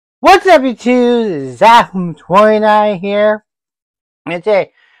What's up, YouTube? Zach29 here. And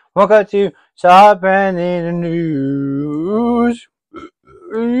today, welcome to Celebrating the News.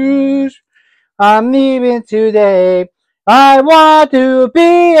 I'm leaving today. I want to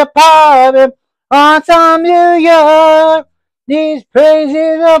be a part of it on some New York. These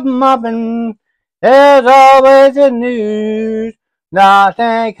praises of mobbing. There's always the news.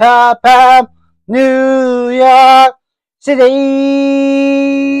 Nothing compared New York City.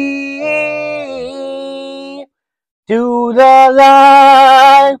 To the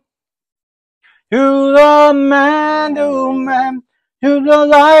light, to the man, to the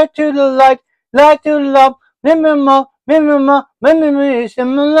light, light to love, remember,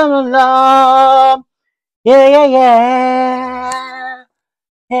 love. Yeah, yeah, yeah,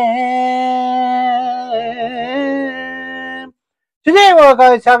 yeah. Today we're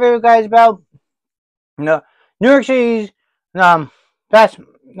going to talk to you guys about New York City's fast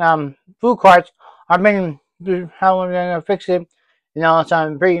food carts are making how we're gonna fix it.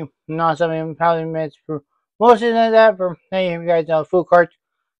 Some pretty, some probably made for most of that for many of you guys know food carts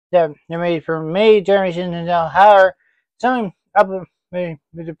that they're made for many generations and now. However, some up with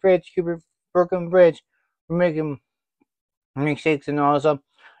the bridge, broken bridge, we're making mistakes and also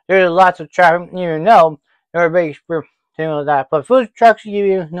there's lots of traffic. You know, there are big thing like that. But food trucks give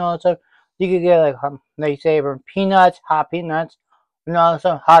you, so you could get like they say for peanuts, hot peanuts,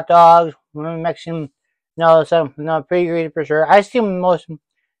 some hot dogs, Mexican, some pretty great for sure. I see them most of the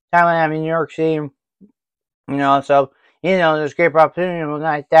time when I'm in New York City, so there's great opportunity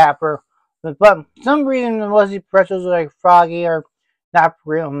like that for. But for some reason, most of the pretzels are like froggy or not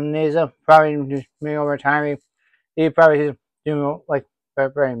real. And these probably just maybe over time they probably just do like by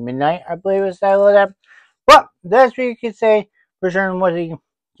midnight, I believe is that of that. But that's what you could say for sure. What you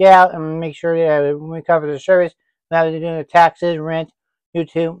get out and make sure that when we cover the service, we have to do the taxes, rent,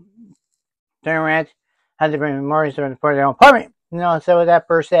 YouTube, turn rent, have to bring mortgage for their own apartment. So with that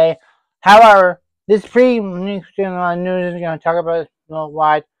per se. However, this news is going to talk about it a little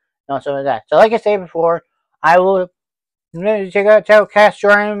wide, so with that. So like I said before, I will check out Cash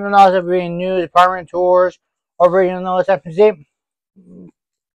Jordan and also bring news, apartment tours, over this episode.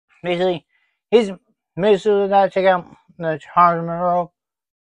 Basically, he's basically that. Check out the Charles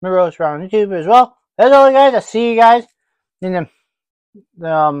Monroe's around YouTube as well. That's all, guys. I'll see you guys in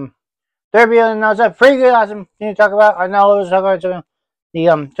the third video. And that's pretty good, awesome thing to talk about. I know it was talking about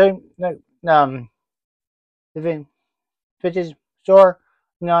the vintage store,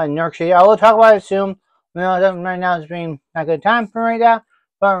 in New York City. I will talk about it soon. Right now it's being not a good time for right now.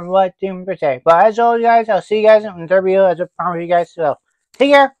 But what do per se. But as always, guys, I'll see you guys in the third video as I promised you guys. So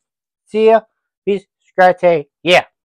take care. See ya. Peace. Subscribe. Yeah.